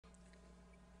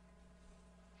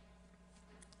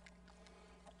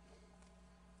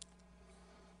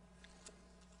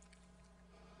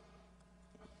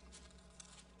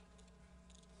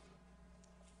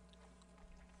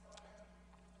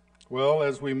Well,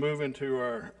 as we move into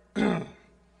our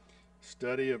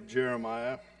study of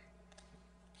Jeremiah,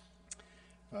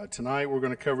 tonight we're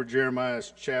going to cover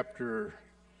Jeremiah's chapter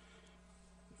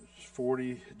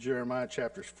 40, Jeremiah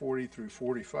chapters 40 through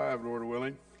 45, Lord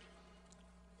willing.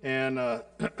 And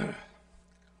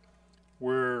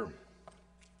we've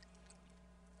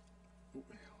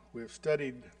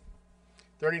studied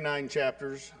 39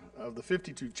 chapters of the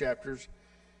 52 chapters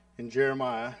in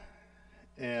Jeremiah,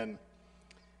 and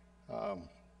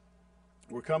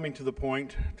we're coming to the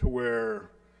point to where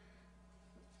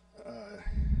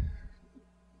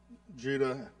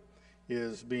Judah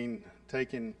is being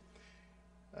taken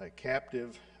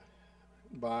captive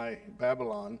by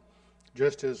Babylon,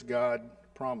 just as God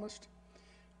promised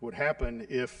would happen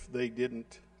if they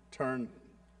didn't turn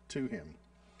to him.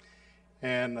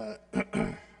 And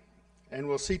and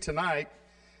we'll see tonight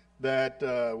that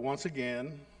once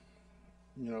again,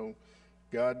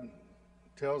 God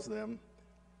tells them,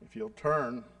 if you'll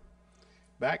turn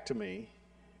back to me,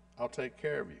 I'll take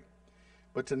care of you.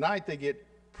 But tonight they get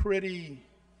pretty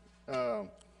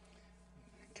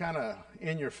kind of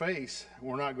in your face.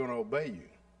 We're not going to obey you.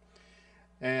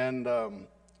 And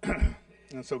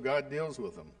and so God deals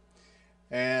with them.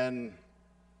 And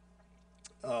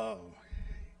I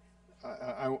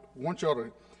want y'all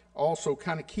to also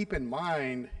kind of keep in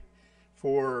mind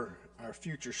for our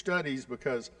future studies,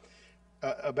 because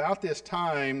about this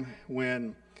time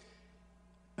when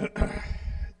the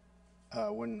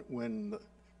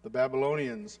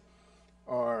Babylonians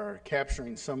are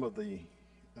capturing some of the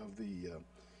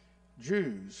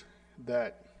Jews,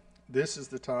 that this is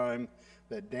the time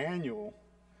that Daniel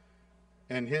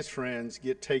and his friends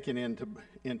get taken into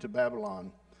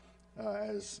Babylon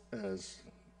as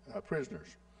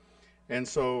prisoners. And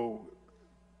so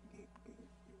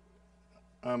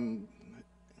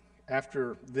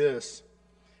after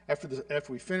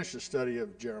we finish the study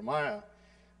of Jeremiah,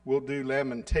 we'll do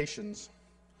Lamentations,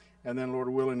 and then Lord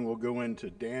willing we'll go into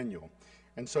Daniel.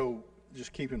 And so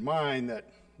just keep in mind that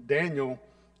Daniel,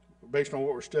 based on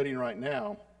what we're studying right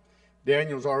now,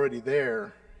 Daniel's already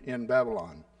there in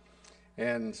Babylon.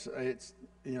 And it's,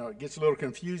 it gets a little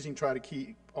confusing try to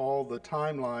keep all the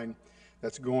timeline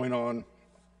that's going on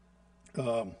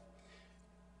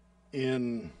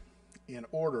in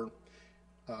order,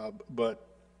 but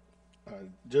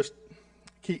just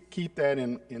keep that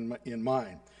in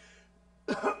mind.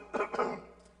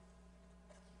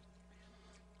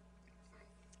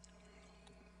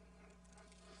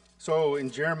 So in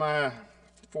Jeremiah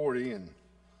 40, and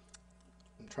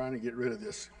I'm trying to get rid of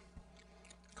this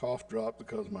cough drop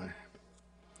because my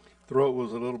throat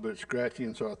was a little bit scratchy,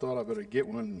 and so I thought I better get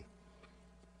one.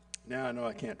 Now I know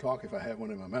I can't talk if I have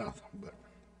one in my mouth. But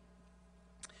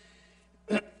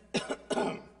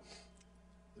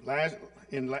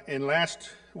in last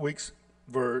week's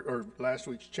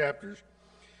chapters,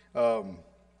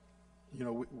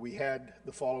 we had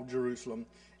the fall of Jerusalem,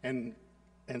 and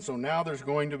so now there's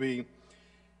going to be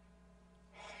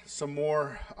some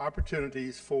more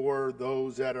opportunities for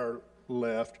those that are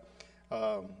left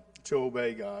to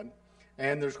obey God,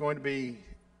 and there's going to be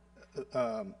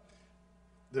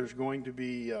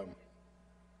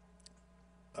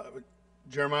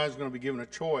Jeremiah is going to be given a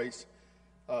choice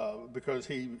because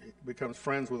he becomes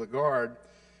friends with a guard.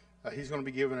 He's going to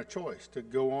be given a choice to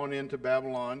go on into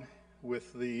Babylon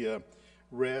with the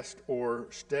rest, or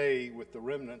stay with the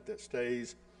remnant that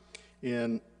stays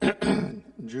in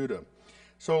Judah.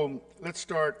 So let's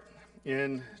start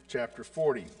in chapter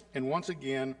 40. And once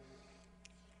again,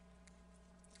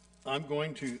 I'm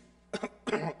going to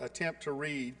attempt to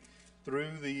read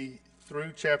through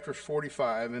chapter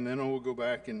 45, and then we'll go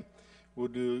back and we'll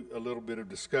do a little bit of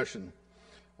discussion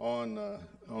on the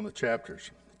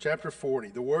chapters. Chapter 40.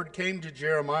 The word came to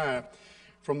Jeremiah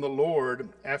from the Lord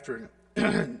after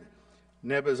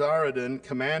Nebuzaradan,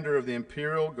 commander of the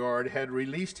imperial guard, had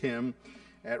released him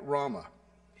at Ramah.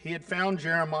 He had found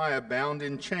Jeremiah bound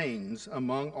in chains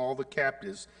among all the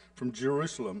captives from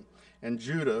Jerusalem and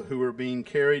Judah who were being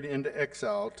carried into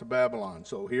exile to Babylon.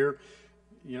 So here,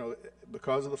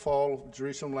 because of the fall of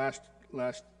Jerusalem last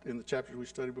in the chapters we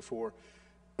studied before,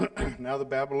 now the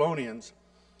Babylonians,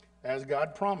 as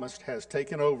God promised, has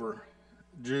taken over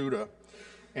Judah,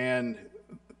 and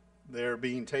they're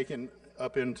being taken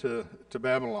up into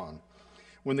Babylon.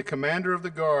 When the commander of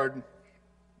the guard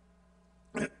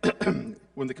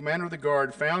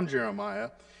found Jeremiah,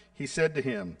 he said to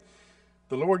him,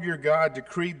 "The Lord your God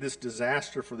decreed this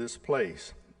disaster for this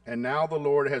place, and now the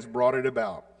Lord has brought it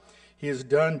about. He has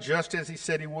done just as he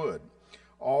said he would.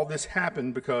 All this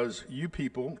happened because you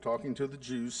people," talking to the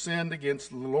Jews, "sinned against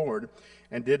the Lord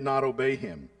and did not obey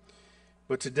him.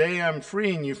 But today I'm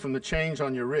freeing you from the chains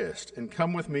on your wrist, and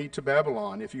come with me to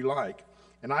Babylon if you like,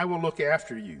 and I will look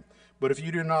after you. But if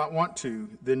you do not want to,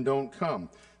 then don't come.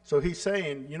 So he's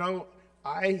saying, you know,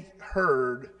 I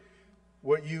heard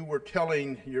what you were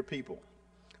telling your people.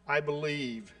 I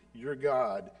believe your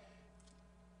God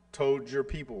told your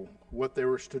people what they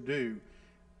were to do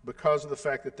because of the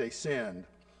fact that they sinned.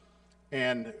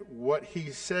 And what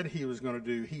he said he was going to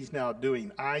do, he's now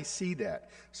doing. I see that.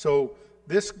 So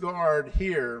this guard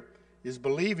here is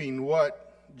believing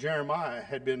what Jeremiah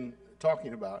had been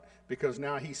talking about, because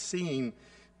now he's seeing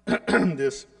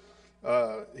this.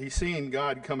 He's seeing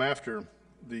God come after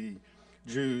the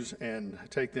Jews and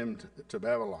take them to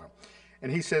Babylon.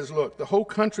 And he says, look, the whole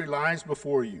country lies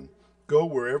before you. Go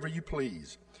wherever you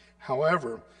please.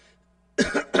 However,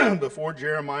 before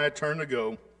Jeremiah turned to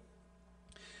go,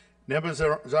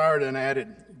 Nebuzaradan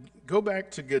added, go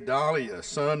back to Gedaliah,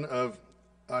 son of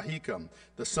Ahikam,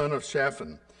 the son of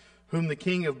Shaphan, whom the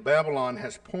king of Babylon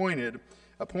has appointed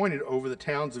over the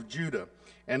towns of Judah,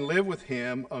 and live with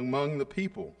him among the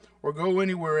people, or go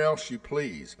anywhere else you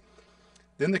please.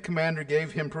 Then the commander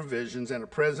gave him provisions and a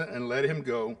present and let him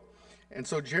go. And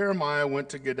so Jeremiah went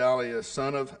to Gedaliah,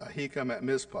 son of Ahikam, at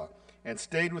Mizpah, and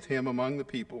stayed with him among the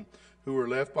people who were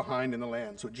left behind in the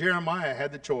land. So Jeremiah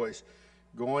had the choice,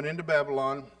 going into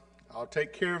Babylon, I'll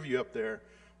take care of you up there,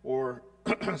 or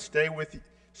stay with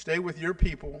your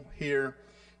people here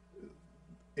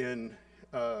in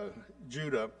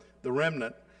Judah, the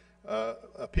remnant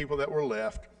of people that were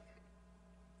left,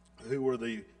 who were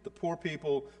the poor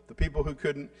people, the people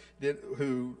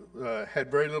who had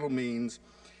very little means.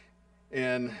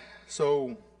 And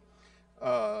so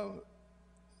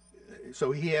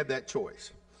he had that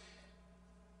choice.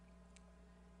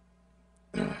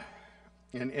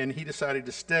 And he decided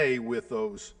to stay with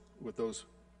the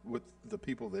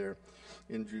people there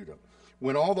in Judah.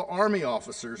 When all the army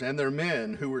officers and their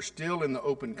men who were still in the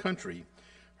open country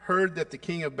heard that the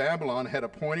king of Babylon had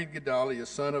appointed Gedaliah,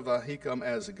 son of Ahikam,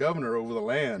 as a governor over the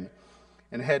land,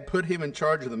 and had put him in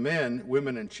charge of the men,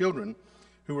 women, and children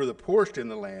who were the poorest in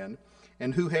the land,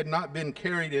 and who had not been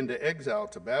carried into exile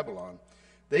to Babylon,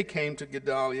 they came to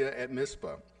Gedaliah at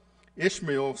Mizpah.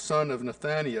 Ishmael, son of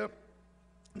Nethaniah,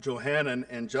 Johanan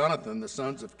and Jonathan, the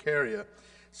sons of Kareah,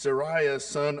 Seraiah,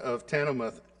 son of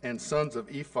Tanumeth, and sons of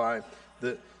Ephi,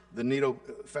 the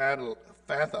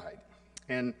Netophathite,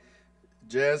 and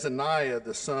Jezaniah,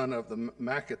 the son of the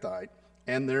Maacathite,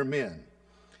 and their men.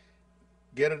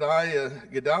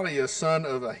 Gedaliah, son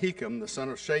of Ahikam, the son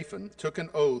of Shaphan, took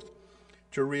an oath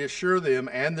to reassure them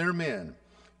and their men.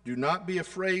 Do not be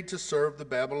afraid to serve the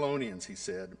Babylonians, he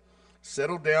said.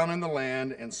 Settle down in the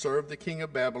land and serve the king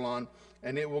of Babylon,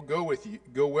 and it will go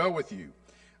well with you.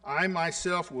 I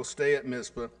myself will stay at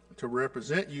Mizpah to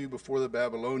represent you before the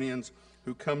Babylonians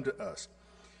who come to us.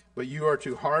 But you are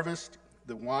to harvest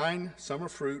the wine, summer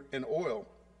fruit, and oil,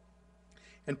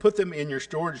 and put them in your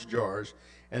storage jars,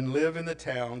 and live in the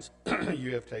towns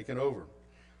you have taken over.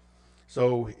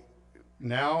 So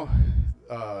now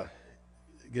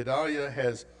Gedaliah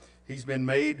he's been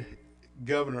made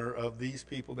governor of these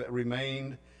people that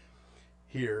remained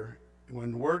here.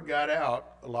 When word got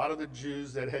out, a lot of the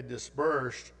Jews that had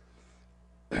dispersed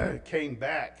came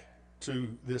back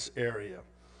to this area.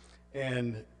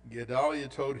 And Gedaliah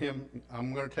told him,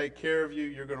 I'm going to take care of you.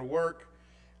 You're going to work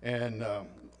and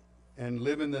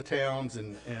live in the towns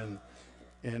and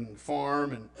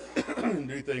farm and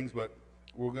do things, but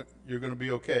you're going to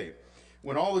be okay.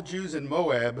 When all the Jews in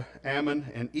Moab,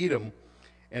 Ammon, and Edom,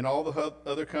 and all the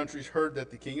other countries heard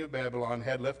that the king of Babylon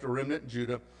had left a remnant in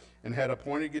Judah and had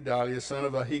appointed Gedaliah, son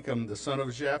of Ahikam, the son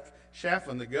of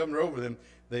Shaphan, the governor over them,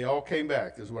 they all came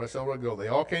back. This is what I said a while ago. They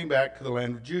all came back to the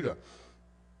land of Judah,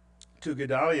 to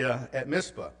Gedaliah at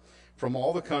Mizpah, from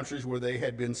all the countries where they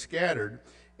had been scattered,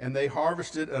 and they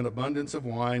harvested an abundance of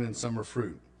wine and summer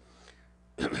fruit.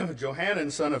 Johanan,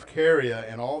 son of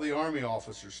Kareah, and all the army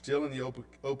officers still in the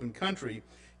open country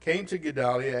came to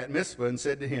Gedaliah at Mizpah and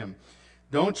said to him,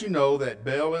 don't you know that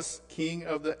Baalis, king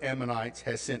of the Ammonites,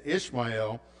 has sent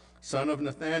Ishmael, son of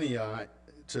Nethaniah,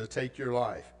 to take your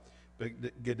life?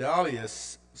 But Gedaliah,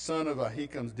 son of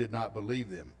Ahikam, did not believe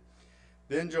them.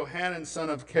 Then Johanan, son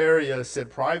of Kareah,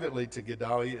 said privately to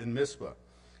Gedaliah in Mizpah,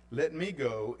 let me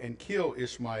go and kill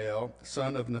Ishmael,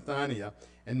 son of Nethaniah,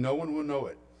 and no one will know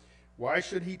it. Why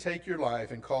should he take your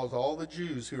life and cause all the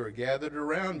Jews who are gathered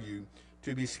around you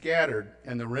to be scattered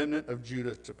and the remnant of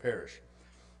Judah to perish?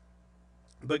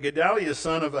 But Gedaliah,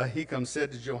 son of Ahikam,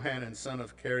 said to Johanan, son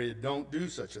of Kareah, don't do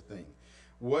such a thing.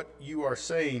 What you are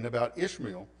saying about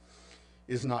Ishmael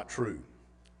is not true.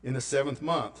 In the 7th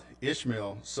month,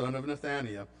 Ishmael, son of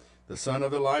Nethaniah, the son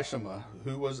of Elishama,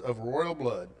 who was of royal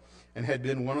blood and had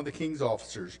been one of the king's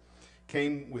officers,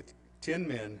 came with 10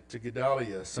 men to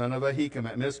Gedaliah, son of Ahikam,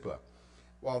 at Mizpah.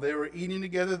 While they were eating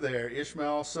together there,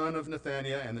 Ishmael, son of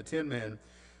Nethaniah, and the 10 men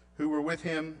who were with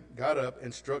him got up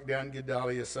and struck down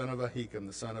Gedaliah, son of Ahikam,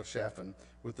 the son of Shaphan,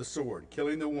 with the sword,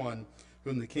 killing the one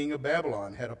whom the king of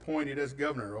Babylon had appointed as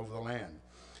governor over the land.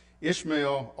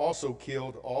 Ishmael also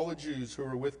killed all the Jews who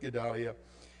were with Gedaliah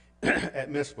at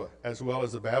Mizpah, as well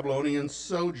as the Babylonian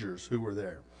soldiers who were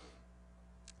there.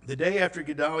 The day after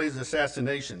Gedaliah's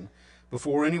assassination,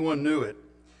 before anyone knew it,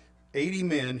 80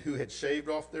 men who had shaved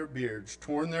off their beards,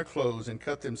 torn their clothes, and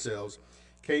cut themselves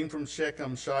came from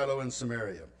Shechem, Shiloh, and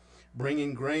Samaria,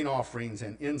 bringing grain offerings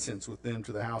and incense with them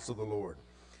to the house of the Lord.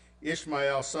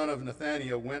 Ishmael, son of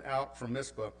Nethaniah, went out from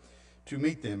Mizpah to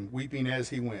meet them, weeping as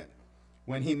he went.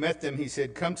 When he met them, he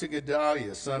said, "Come to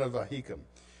Gedaliah, son of Ahikam."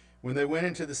 When they went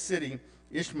into the city,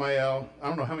 Ishmael, I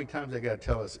don't know how many times they got to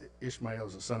tell us Ishmael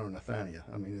is the son of Nethaniah.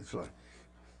 I mean, it's like,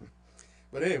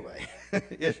 but anyway,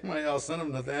 Ishmael, son of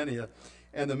Nethaniah,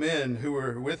 and the men who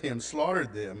were with him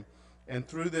slaughtered them and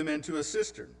threw them into a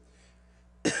cistern.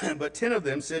 But 10 of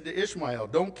them said to Ishmael,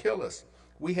 "Don't kill us.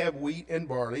 We have wheat and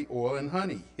barley, oil and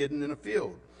honey hidden in a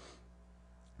field."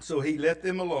 So he let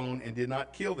them alone and did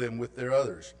not kill them with their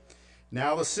others.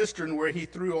 Now the cistern where he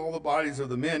threw all the bodies of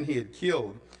the men he had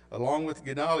killed, along with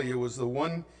Gedaliah, was the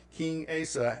one King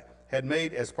Asa had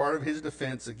made as part of his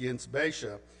defense against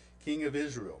Baasha, king of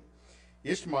Israel.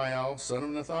 Ishmael, son of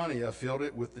Nethaniah, filled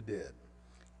it with the dead.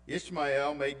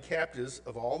 Ishmael made captives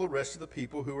of all the rest of the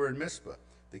people who were in Mizpah,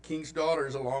 the king's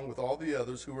daughters along with all the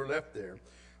others who were left there,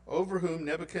 over whom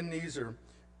Nebuchadnezzar,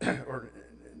 or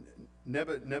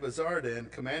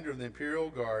Nebuzaradan, commander of the imperial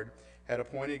guard, had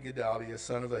appointed Gedaliah,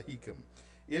 son of Ahikam.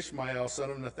 Ishmael, son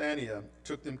of Nethaniah,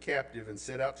 took them captive and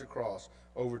set out to cross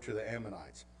over to the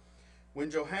Ammonites. When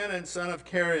Johanan, son of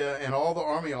Kareah, and all the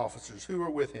army officers who were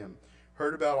with him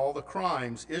heard about all the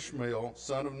crimes Ishmael,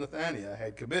 son of Nethaniah,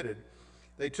 had committed,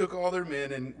 they took all their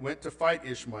men and went to fight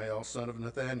Ishmael, son of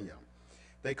Nethaniah.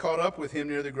 They caught up with him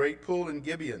near the great pool in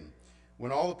Gibeon.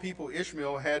 When all the people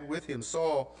Ishmael had with him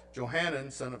saw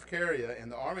Johanan, son of Kareah,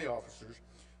 and the army officers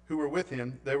who were with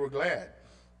him, they were glad.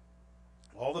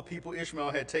 All the people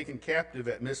Ishmael had taken captive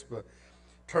at Mizpah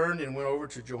turned and went over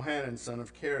to Johanan, son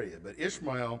of Kareah. But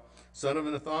Ishmael, son of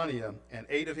Nethaniah, and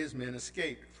 8 of his men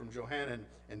escaped from Johanan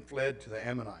and fled to the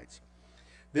Ammonites.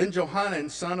 Then Johanan,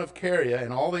 son of Kareah,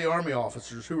 and all the army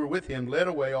officers who were with him led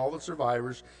away all the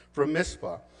survivors from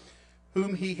Mizpah,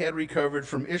 whom he had recovered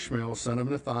from Ishmael, son of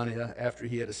Nethaniah, after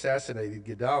he had assassinated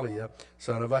Gedaliah,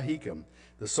 son of Ahikam,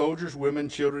 the soldiers, women,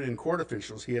 children, and court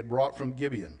officials he had brought from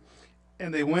Gibeon.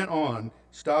 And they went on,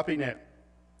 stopping at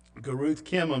Geruth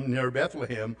Kimmim near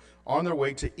Bethlehem, on their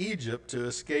way to Egypt to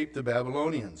escape the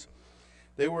Babylonians.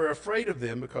 They were afraid of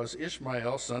them because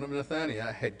Ishmael, son of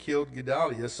Nethaniah, had killed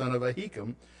Gedaliah, son of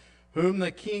Ahikam, whom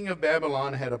the king of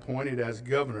Babylon had appointed as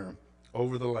governor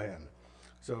over the land.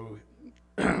 So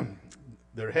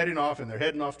they're heading off, and they're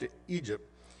heading off to Egypt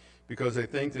because they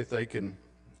think that they can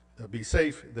be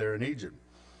safe there in Egypt.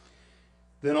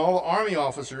 Then all the army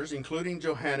officers, including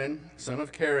Johanan, son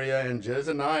of Kareah, and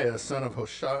Jezaniah, son of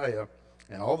Hoshaiah,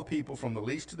 and all the people from the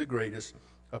least to the greatest,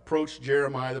 approached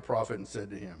Jeremiah the prophet and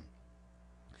said to him,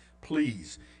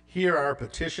 "Please hear our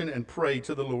petition and pray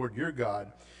to the Lord your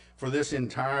God for this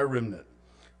entire remnant.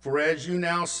 For as you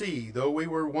now see, though we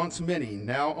were once many,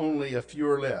 now only a few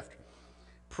are left.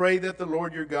 Pray that the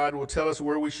Lord your God will tell us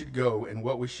where we should go and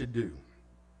what we should do."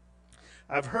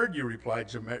 "I've heard you," replied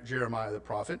Jeremiah the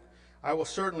prophet. "I will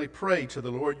certainly pray to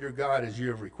the Lord your God as you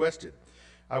have requested.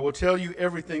 I will tell you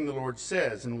everything the Lord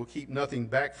says and will keep nothing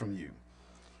back from you."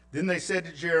 Then they said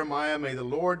to Jeremiah, "May the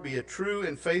Lord be a true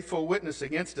and faithful witness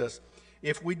against us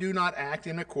if we do not act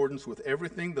in accordance with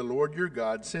everything the Lord your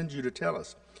God sends you to tell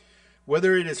us.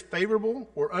 Whether it is favorable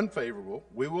or unfavorable,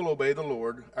 we will obey the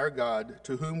Lord our God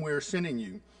to whom we are sending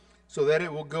you, so that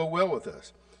it will go well with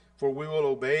us, for we will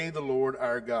obey the Lord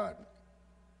our God."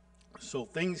 So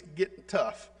things get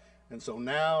tough, and so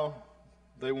now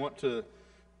they want to,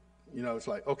 it's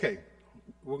like, okay,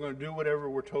 we're going to do whatever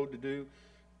we're told to do.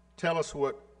 Tell us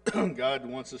what God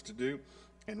wants us to do,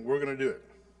 and we're going to do it.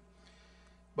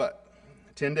 But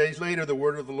 10 days later, the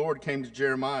word of the Lord came to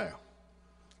Jeremiah.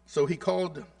 So he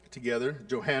called together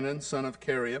Johanan, son of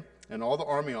Kareah, and all the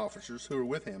army officers who were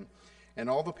with him, and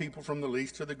all the people from the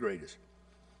least to the greatest.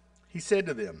 He said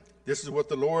to them, "This is what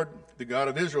the Lord, the God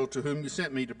of Israel, to whom you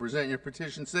sent me to present your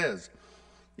petition, says.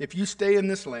 If you stay in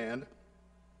this land,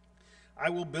 I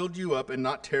will build you up and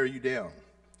not tear you down.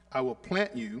 I will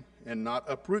plant you and not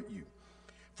uproot you.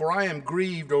 For I am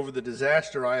grieved over the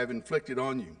disaster I have inflicted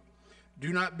on you.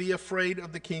 Do not be afraid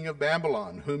of the king of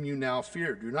Babylon, whom you now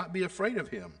fear. Do not be afraid of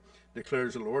him,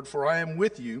 declares the Lord, for I am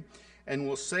with you and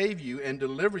will save you and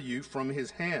deliver you from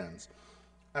his hands.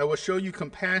 I will show you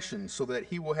compassion so that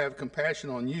he will have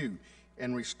compassion on you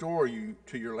and restore you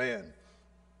to your land.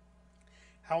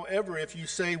 However, if you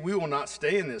say, we will not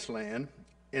stay in this land,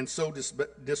 and so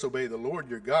disobey the Lord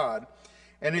your God,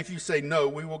 and if you say, no,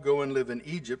 we will go and live in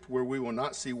Egypt, where we will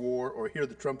not see war or hear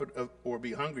the trumpet or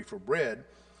be hungry for bread,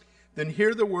 then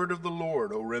hear the word of the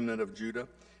Lord, O remnant of Judah.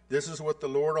 This is what the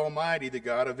Lord Almighty, the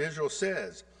God of Israel,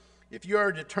 says. If you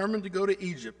are determined to go to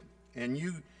Egypt, and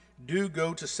you do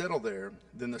go to settle there,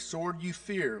 then the sword you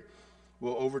fear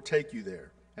will overtake you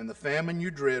there, and the famine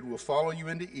you dread will follow you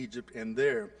into Egypt, and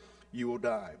there you will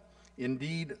die.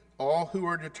 Indeed, all who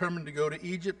are determined to go to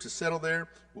Egypt to settle there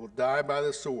will die by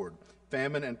the sword,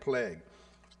 famine, and plague.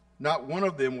 Not one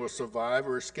of them will survive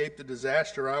or escape the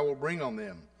disaster I will bring on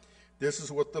them. This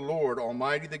is what the Lord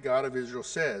Almighty, the God of Israel,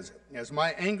 says. As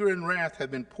my anger and wrath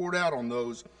have been poured out on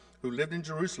those who lived in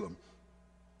Jerusalem,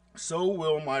 so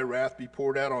will my wrath be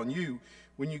poured out on you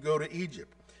when you go to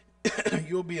Egypt.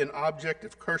 You'll be an object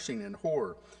of cursing and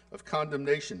horror, of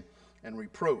condemnation and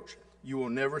reproach. You will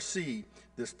never see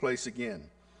this place again.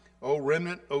 O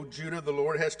remnant, O Judah, the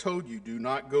Lord has told you, do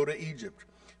not go to Egypt.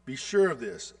 Be sure of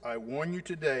this. I warn you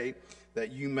today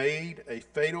that you made a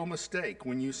fatal mistake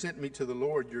when you sent me to the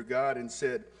Lord your God and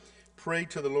said, pray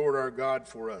to the Lord our God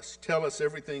for us. Tell us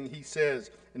everything he says,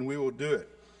 and we will do it.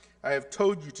 I have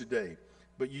told you today,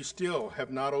 but you still have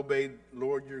not obeyed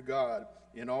Lord your God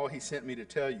in all he sent me to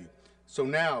tell you. So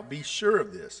now be sure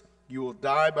of this. You will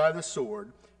die by the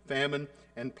sword, famine,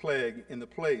 and plague in the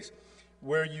place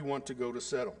where you want to go to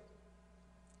settle.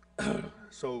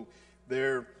 So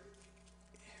they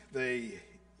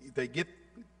get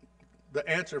the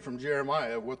answer from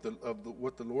Jeremiah of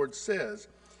what the Lord says,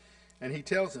 and he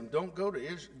tells them, don't go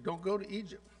to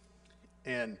Egypt,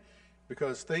 and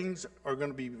because things are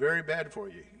going to be very bad for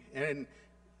you. And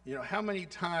you know, how many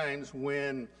times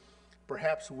when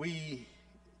perhaps we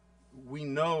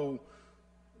know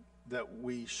that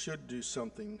we should do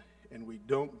something and we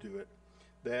don't do it,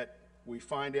 that we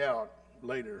find out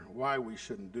later why we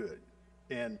shouldn't do it.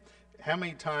 And how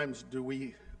many times do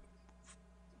we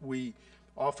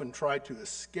often try to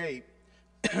escape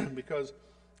because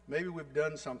maybe we've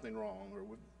done something wrong or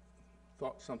we've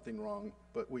thought something wrong,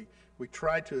 but we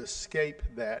try to escape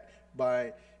that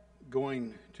by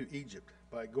going to Egypt,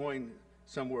 by going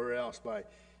somewhere else, by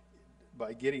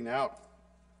getting out.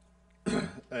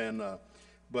 And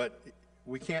but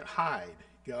we can't hide.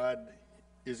 God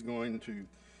is going to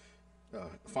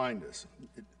find us.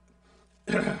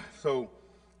 So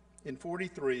in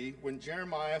 43, when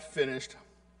Jeremiah finished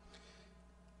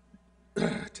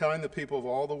telling the people of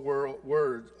all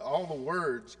the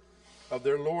words of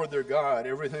their Lord their God,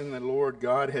 everything the Lord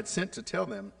God had sent to tell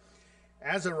them,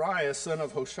 Azariah son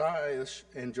of Hoshea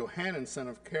and Johanan son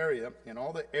of Kareah and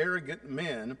all the arrogant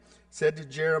men said to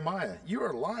Jeremiah, you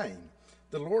are lying.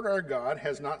 The Lord our God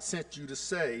has not sent you to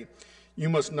say, you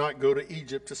must not go to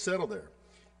Egypt to settle there.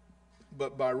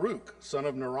 But Baruch, son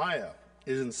of Neriah,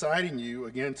 is inciting you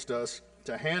against us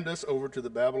to hand us over to the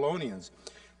Babylonians,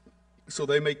 so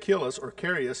they may kill us or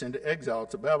carry us into exile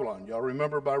to Babylon. Y'all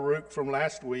remember Baruch from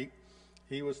last week?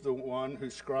 He was the one who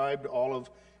scribed all of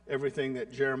everything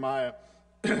that Jeremiah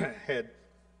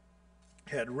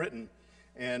had written,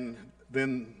 and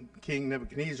then King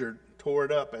Nebuchadnezzar tore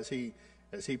it up as he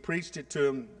preached it to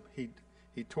him.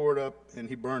 He tore it up and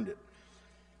he burned it.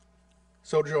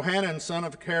 So Johanan son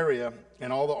of Kareah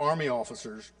and all the army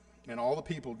officers and all the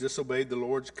people disobeyed the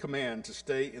Lord's command to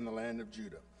stay in the land of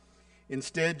Judah.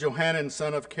 Instead, Johanan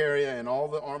son of Kareah and all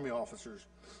the army officers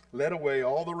led away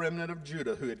all the remnant of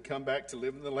Judah who had come back to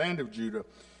live in the land of Judah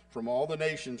from all the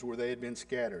nations where they had been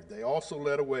scattered. They also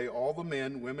led away all the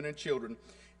men, women, and children,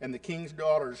 and the king's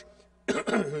daughters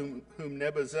whom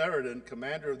Nebuzaradan,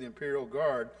 commander of the imperial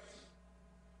guard,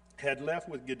 had left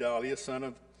with Gedaliah, son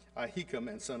of Ahikam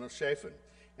and son of Shaphan,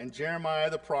 and Jeremiah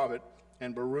the prophet,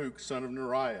 and Baruch, son of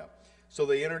Neriah. So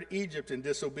they entered Egypt in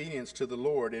disobedience to the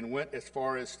Lord and went as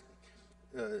far as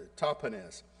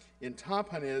Tahpanhes. In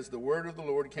Tahpanhes, the word of the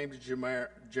Lord came to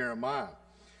Jeremiah.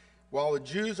 While the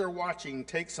Jews are watching,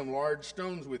 take some large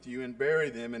stones with you and bury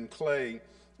them in clay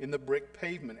in the brick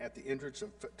pavement at the entrance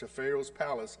to Pharaoh's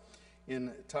palace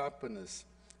in Tahpanhes.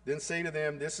 Then say to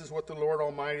them, this is what the Lord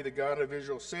Almighty, the God of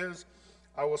Israel, says.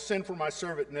 I will send for my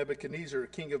servant Nebuchadnezzar,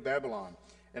 king of Babylon,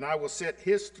 and I will set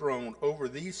his throne over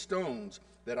these stones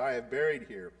that I have buried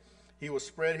here. He will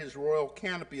spread his royal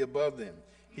canopy above them.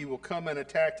 He will come and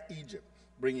attack Egypt,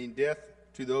 bringing death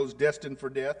to those destined for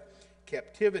death,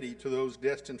 captivity to those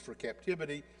destined for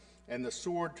captivity, and the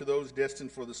sword to those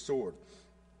destined for the sword.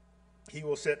 He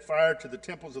will set fire to the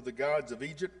temples of the gods of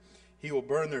Egypt. He will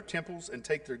burn their temples and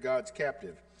take their gods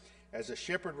captive. As a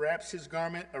shepherd wraps his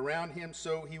garment around him,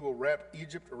 so he will wrap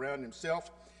Egypt around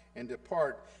himself and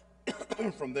depart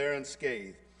from there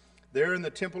unscathed. There in the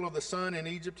temple of the sun in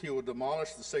Egypt, he will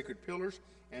demolish the sacred pillars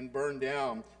and burn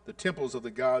down the temples of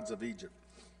the gods of Egypt.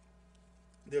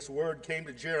 This word came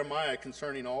to Jeremiah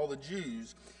concerning all the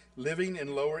Jews living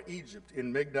in Lower Egypt,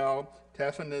 in Migdal,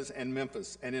 Tahpanhes, and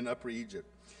Memphis, and in Upper Egypt.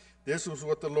 This was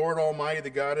what the Lord Almighty, the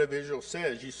God of Israel,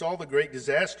 says. You saw the great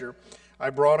disaster I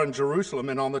brought on Jerusalem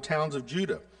and on the towns of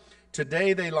Judah.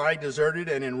 Today they lie deserted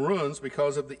and in ruins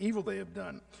because of the evil they have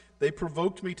done. They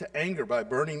provoked me to anger by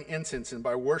burning incense and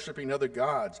by worshiping other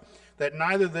gods, that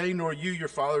neither they nor you, your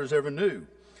fathers, ever knew.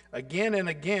 Again and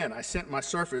again I sent my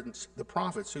servants, the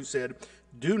prophets, who said,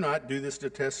 do not do this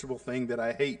detestable thing that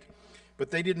I hate. But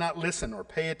they did not listen or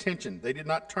pay attention. They did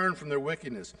not turn from their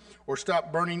wickedness or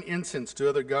stop burning incense to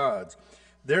other gods.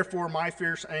 Therefore my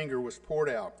fierce anger was poured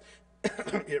out.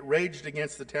 It raged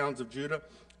against the towns of Judah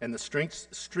and the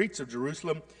streets of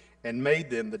Jerusalem and made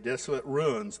them the desolate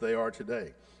ruins they are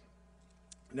today.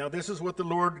 Now this is what the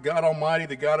Lord God Almighty,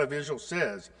 the God of Israel,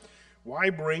 says.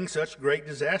 Why bring such great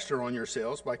disaster on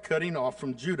yourselves by cutting off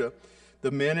from Judah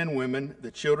the men and women,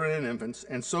 the children and infants,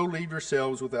 and so leave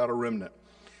yourselves without a remnant?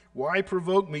 Why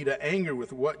provoke me to anger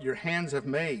with what your hands have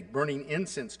made, burning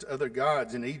incense to other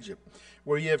gods in Egypt,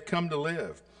 where you have come to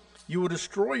live? You will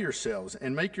destroy yourselves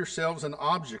and make yourselves an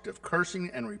object of cursing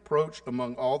and reproach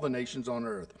among all the nations on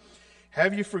earth.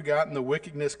 Have you forgotten the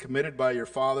wickedness committed by your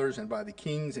fathers and by the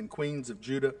kings and queens of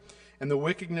Judah, and the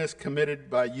wickedness committed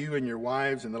by you and your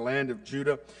wives in the land of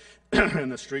Judah and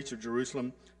the streets of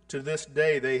Jerusalem? To this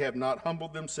day they have not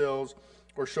humbled themselves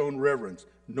or shown reverence,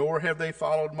 nor have they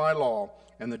followed my law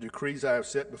and the decrees I have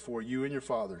set before you and your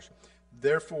fathers.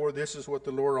 Therefore, this is what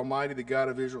the Lord Almighty, the God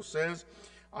of Israel, says.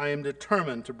 I am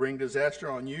determined to bring disaster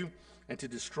on you and to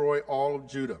destroy all of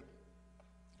Judah.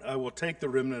 I will take the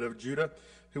remnant of Judah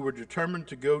who were determined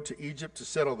to go to Egypt to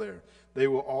settle there. They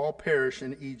will all perish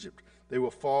in Egypt. They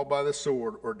will fall by the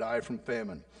sword or die from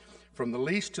famine. From the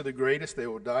least to the greatest, they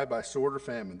will die by sword or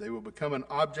famine. They will become an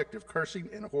object of cursing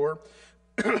and horror,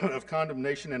 of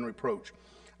condemnation and reproach.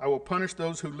 I will punish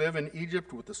those who live in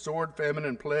Egypt with the sword, famine,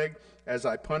 and plague, as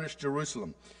I punished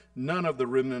Jerusalem. None of the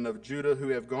remnant of Judah who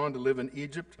have gone to live in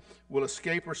Egypt will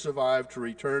escape or survive to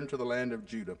return to the land of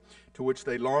Judah, to which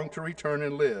they long to return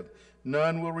and live.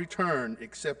 None will return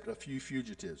except a few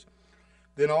fugitives.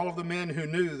 Then all of the men who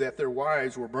knew that their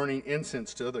wives were burning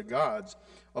incense to other gods,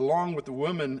 along with the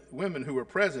women who were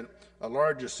present, a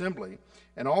large assembly,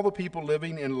 and all the people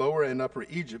living in Lower and Upper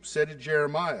Egypt, said to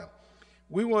Jeremiah,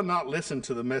 we will not listen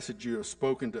to the message you have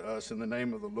spoken to us in the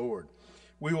name of the Lord.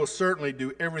 We will certainly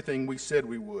do everything we said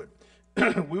we would.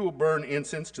 We will burn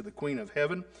incense to the Queen of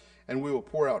Heaven, and we will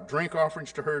pour out drink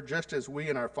offerings to her, just as we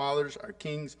and our fathers, our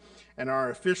kings, and our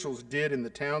officials did in the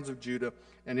towns of Judah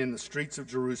and in the streets of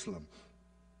Jerusalem.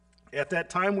 At that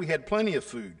time we had plenty of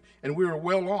food, and we were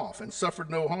well off and suffered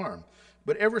no harm.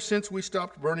 But ever since we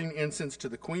stopped burning incense to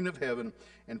the Queen of Heaven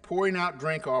and pouring out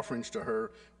drink offerings to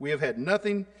her, we have had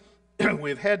nothing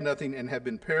and have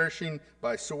been perishing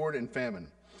by sword and famine.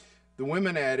 The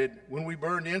women added, when we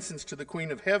burned incense to the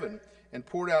Queen of Heaven and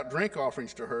poured out drink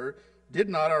offerings to her, did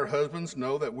not our husbands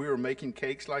know that we were making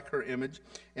cakes like her image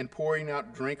and pouring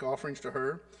out drink offerings to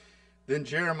her? Then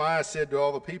Jeremiah said to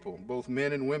all the people, both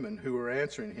men and women who were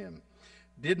answering him,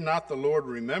 did not the Lord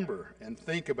remember and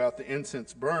think about the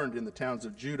incense burned in the towns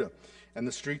of Judah and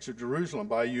the streets of Jerusalem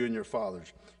by you and your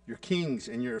fathers, your kings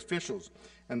and your officials,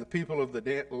 and the people of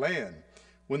the land?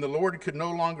 When the Lord could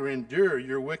no longer endure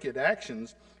your wicked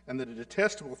actions and the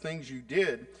detestable things you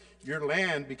did, your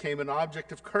land became an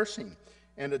object of cursing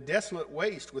and a desolate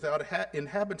waste without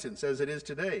inhabitants, as it is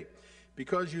today.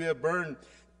 Because you have burned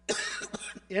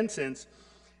incense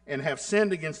and have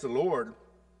sinned against the Lord,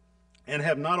 and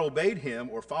have not obeyed him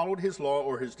or followed his law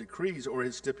or his decrees or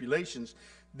his stipulations,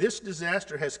 this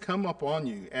disaster has come upon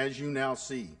you, as you now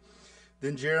see.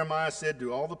 Then Jeremiah said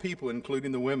to all the people,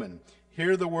 including the women,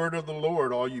 hear the word of the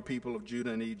Lord, all you people of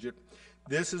Judah and Egypt.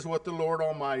 This is what the Lord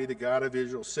Almighty, the God of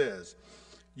Israel, says.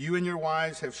 You and your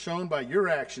wives have shown by your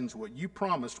actions what you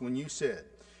promised when you said,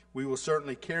 we will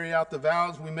certainly carry out the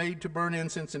vows we made to burn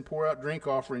incense and pour out drink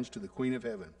offerings to the Queen of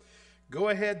Heaven. Go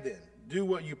ahead then, do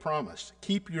what you promised,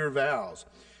 keep your vows,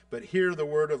 but hear the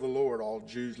word of the Lord, all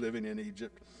Jews living in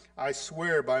Egypt. I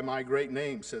swear by my great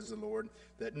name, says the Lord,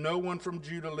 that no one from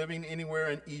Judah living anywhere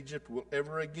in Egypt will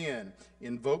ever again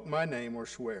invoke my name or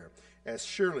swear, as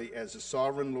surely as the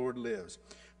sovereign Lord lives.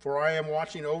 For I am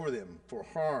watching over them for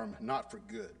harm, not for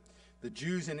good. The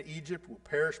Jews in Egypt will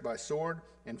perish by sword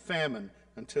and famine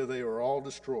until they are all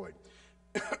destroyed.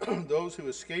 Those who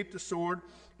escape the sword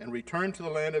and return to the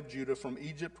land of Judah from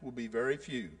Egypt will be very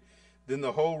few. Then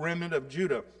the whole remnant of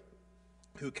Judah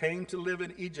who came to live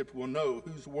in Egypt will know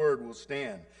whose word will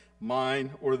stand,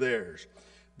 mine or theirs.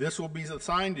 This will be the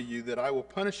sign to you that I will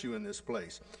punish you in this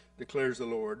place, declares the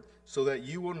Lord, so that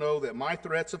you will know that my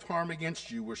threats of harm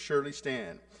against you will surely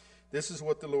stand. This is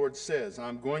what the Lord says.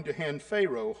 I'm going to hand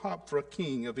Pharaoh, Hophra,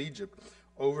 king of Egypt,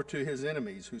 over to his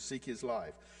enemies who seek his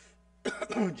life,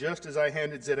 just as I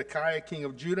handed Zedekiah, king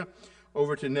of Judah,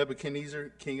 over to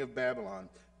Nebuchadnezzar, king of Babylon,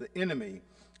 the enemy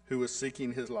who was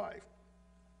seeking his life.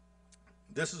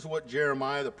 This is what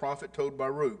Jeremiah the prophet told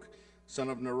Baruch, son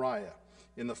of Neriah,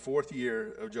 in the 4th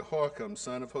year of Jehoiakim,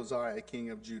 son of Hosea, king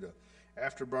of Judah.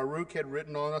 After Baruch had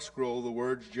written on a scroll the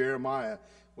words Jeremiah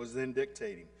was then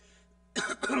dictating.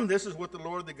 This is what the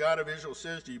Lord, the God of Israel,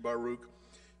 says to you, Baruch.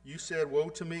 You said, woe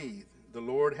to me, the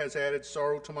Lord has added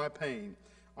sorrow to my pain.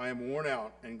 I am worn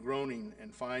out and groaning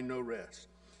and find no rest.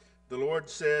 The Lord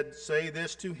said, say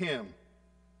this to him.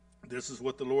 This is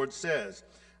what the Lord says.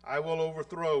 I will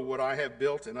overthrow what I have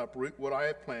built and uproot what I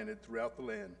have planted throughout the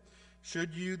land.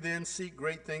 Should you then seek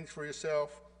great things for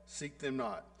yourself, seek them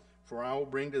not. For I will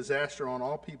bring disaster on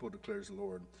all people, declares the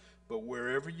Lord. But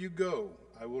wherever you go,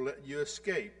 I will let you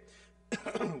escape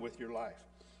with your life.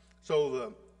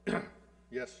 So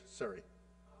yes, sorry.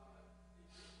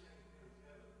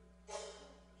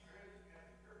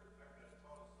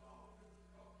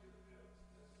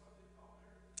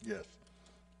 Yes,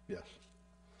 yes.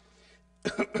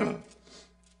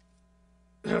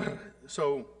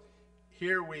 So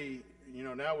here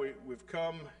now we've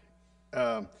come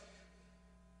to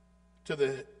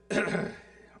the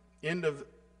end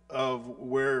of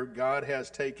where God has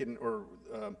taken, or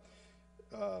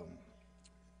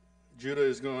Judah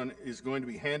is going to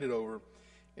be handed over,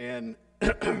 and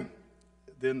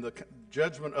then the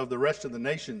judgment of the rest of the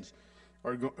nations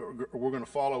we're going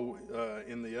to follow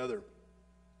in the other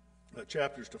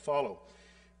chapters to follow.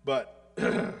 But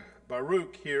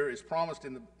Baruch here is promised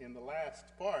in the last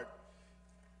part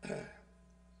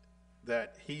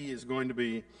that he is going to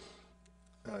be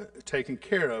taken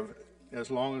care of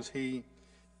as long as he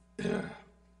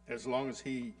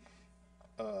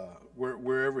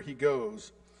wherever he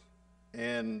goes,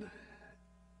 and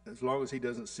as long as he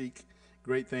doesn't seek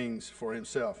great things for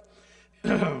himself.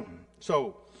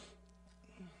 So,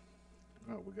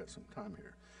 we got some time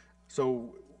here.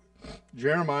 So,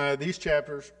 Jeremiah, these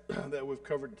chapters that we've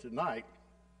covered tonight,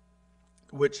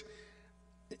 which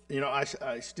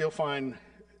I still find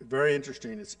very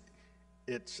interesting.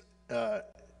 It's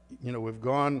we've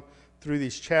gone through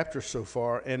these chapters so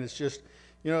far, and it's just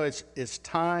it's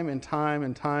time and time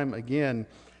and time again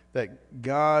that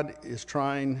God is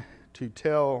trying to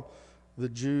tell the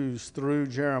Jews through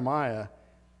Jeremiah,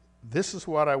 this is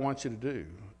what I want you to do,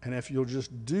 and if you'll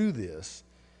just do this,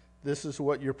 this is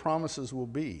what your promises will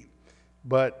be.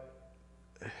 But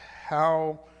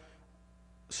how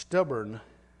stubborn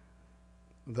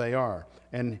they are.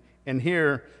 And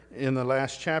here in the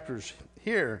last chapters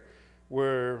here,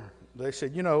 where they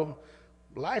said,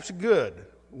 life's good.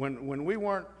 When we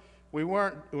weren't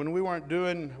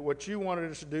doing what you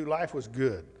wanted us to do, life was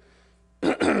good.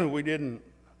 we didn't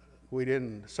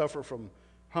suffer from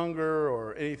hunger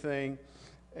or anything,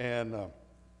 and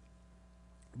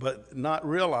but not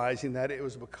realizing that it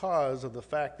was because of the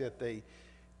fact that they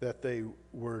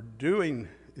were doing,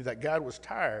 that God was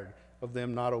tired of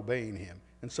them not obeying him.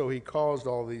 And so he caused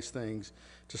all these things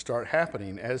to start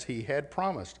happening as he had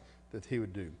promised that he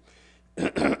would do.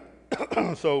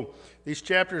 So these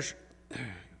chapters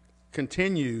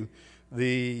continue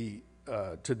to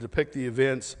depict the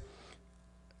events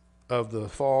of the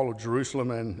fall of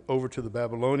Jerusalem and over to the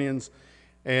Babylonians,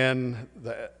 and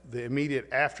the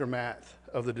immediate aftermath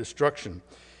of the destruction.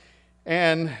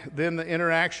 And then the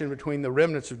interaction between the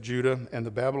remnants of Judah and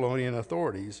the Babylonian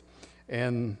authorities,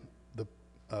 and the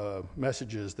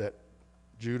messages that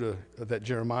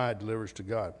Jeremiah delivers to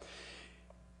God.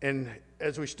 And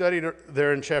as we studied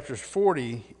there in chapters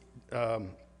 40,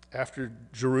 after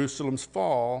Jerusalem's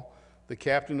fall, the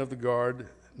captain of the guard,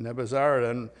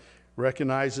 Nebuzaradan,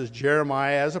 recognizes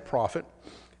Jeremiah as a prophet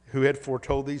who had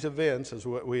foretold these events, as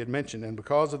what we had mentioned. And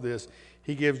because of this,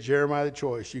 he gives Jeremiah the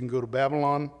choice. You can go to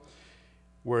Babylon,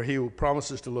 where he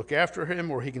promises to look after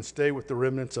him, or he can stay with the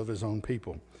remnants of his own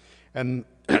people. And,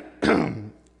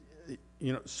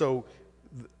 so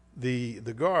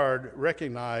the guard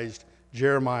recognized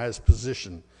Jeremiah's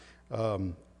position.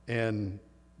 And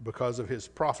because of his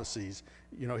prophecies,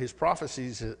 his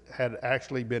prophecies had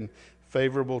actually been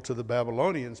favorable to the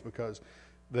Babylonians, because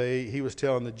he was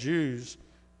telling the Jews,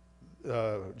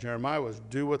 Jeremiah was,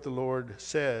 do what the Lord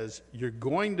says. You're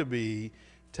going to be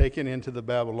taken into the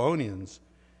Babylonians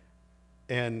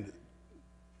and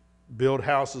build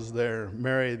houses there,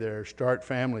 marry there, start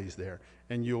families there,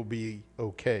 and you'll be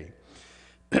okay.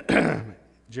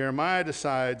 Jeremiah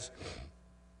decides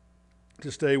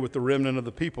to stay with the remnant of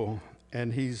the people,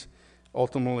 and he's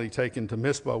ultimately taken to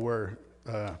Mizpah, where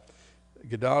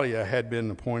Gedaliah had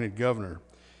been appointed governor.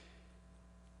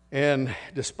 And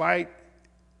despite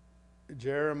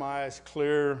Jeremiah's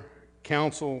clear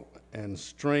counsel and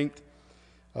strength,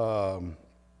 and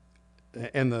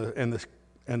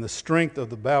the strength of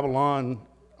the Babylon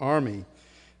army,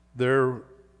 there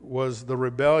was the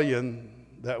rebellion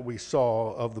that we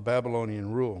saw of the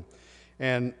Babylonian rule,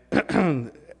 and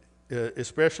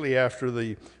especially after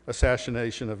the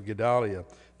assassination of Gedaliah,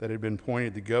 that had been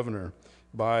appointed the governor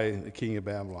by the king of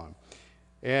Babylon.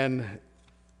 And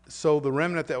so the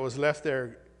remnant that was left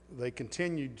there, they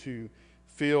continued to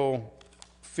feel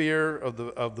fear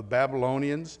of the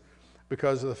Babylonians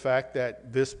because of the fact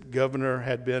that this governor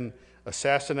had been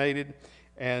assassinated.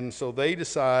 And so they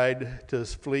decide to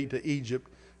flee to Egypt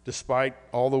despite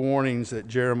all the warnings that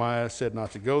Jeremiah said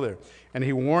not to go there. And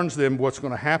he warns them what's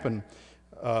going to happen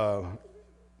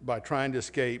by trying to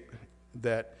escape,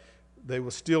 that they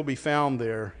will still be found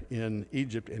there in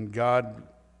Egypt, and God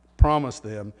promised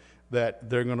them that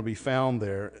they're going to be found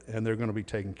there and they're going to be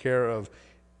taken care of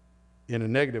in a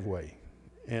negative way,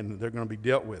 and they're going to be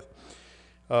dealt with.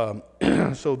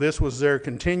 So this was their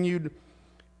continued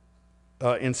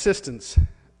insistence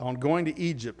on going to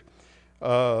Egypt,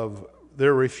 of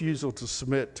their refusal to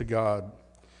submit to God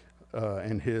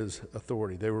and his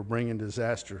authority. They were bringing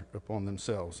disaster upon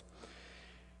themselves.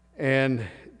 And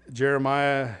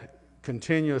Jeremiah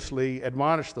continuously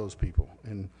admonished those people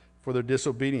and for their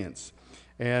disobedience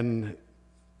and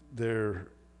their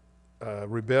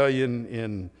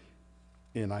rebellion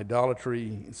in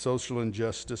idolatry, social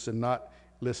injustice, and not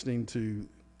listening to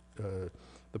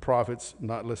the prophets,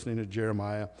 not listening to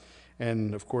Jeremiah.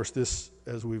 And of course, this,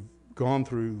 as we've gone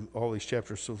through all these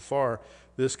chapters so far,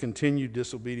 this continued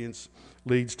disobedience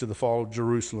leads to the fall of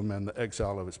Jerusalem and the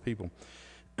exile of its people.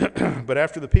 But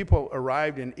after the people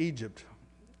arrived in Egypt,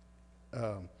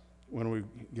 when we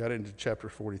got into chapter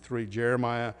 43,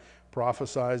 Jeremiah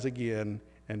prophesies again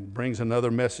and brings another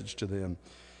message to them.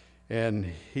 And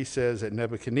he says that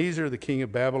Nebuchadnezzar, the king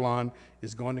of Babylon,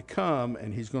 is going to come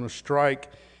and he's going to strike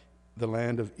the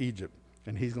land of Egypt.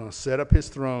 And he's going to set up his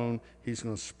throne. He's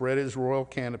going to spread his royal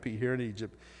canopy here in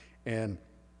Egypt. And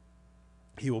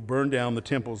he will burn down the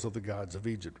temples of the gods of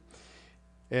Egypt.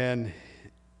 And,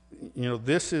 you know,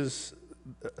 this is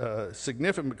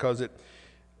significant because it,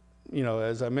 you know,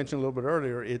 as I mentioned a little bit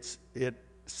earlier, it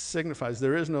signifies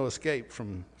there is no escape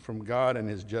from God and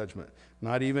his judgment.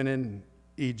 Not even in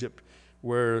Egypt,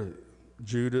 where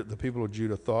Judah, the people of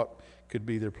Judah, thought could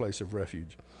be their place of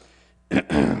refuge.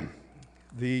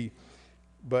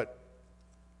 But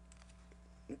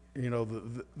you know,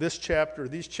 these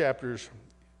chapters,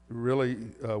 really,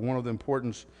 one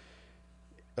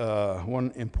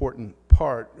important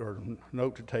part or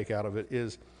note to take out of it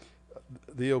is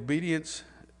the obedience,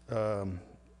 the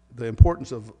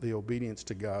importance of the obedience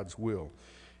to God's will.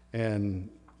 And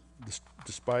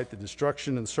despite the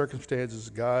destruction and circumstances,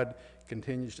 God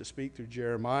continues to speak through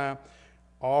Jeremiah,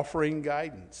 offering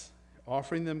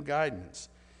them guidance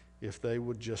if they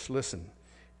would just listen.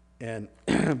 And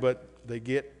but they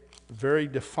get very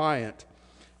defiant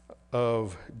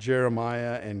of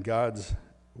Jeremiah and God's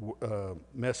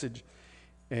message,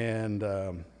 and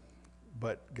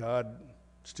but God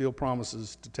still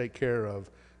promises to take care of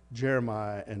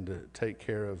Jeremiah and to take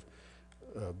care of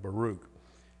Baruch.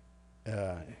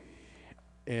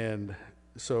 And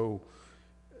so,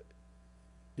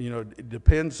 you know, it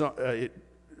depends on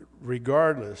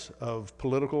regardless of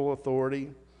political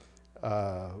authority,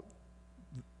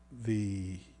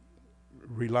 the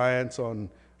reliance on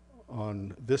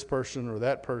this person or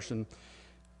that person,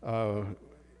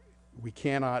 we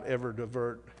cannot ever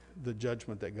divert the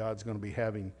judgment that God's going to be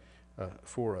having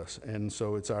for us. And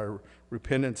so it's our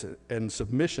repentance and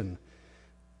submission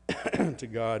to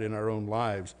God in our own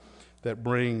lives that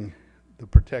bring the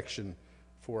protection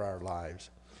for our lives.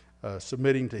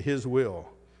 Submitting to his will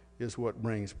is what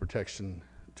brings protection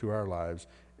to our lives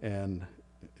and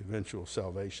eventual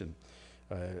salvation.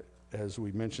 As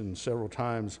we mentioned several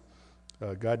times,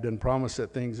 God doesn't promise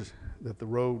that the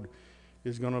road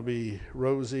is going to be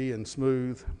rosy and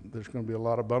smooth. There's going to be a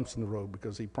lot of bumps in the road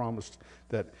because he promised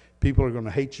that people are going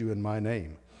to hate you in my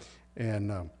name.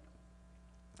 But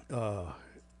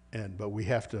we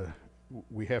have to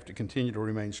continue to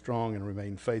remain strong and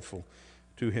remain faithful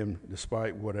to him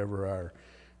despite whatever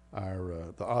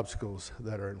the obstacles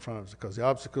that are in front of us, because the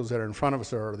obstacles that are in front of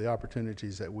us are the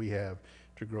opportunities that we have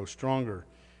to grow stronger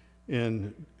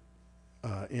in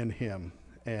him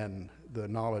and the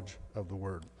knowledge of the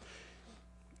word.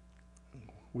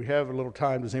 We have a little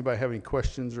time. Does anybody have any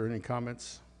questions or any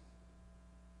comments?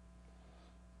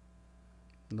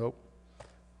 Nope.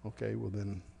 Okay, well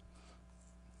then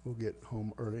we'll get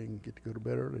home early and get to go to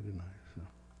bed early tonight. So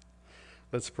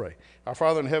let's pray. Our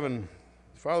Father in heaven,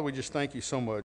 Father, we just thank you so much.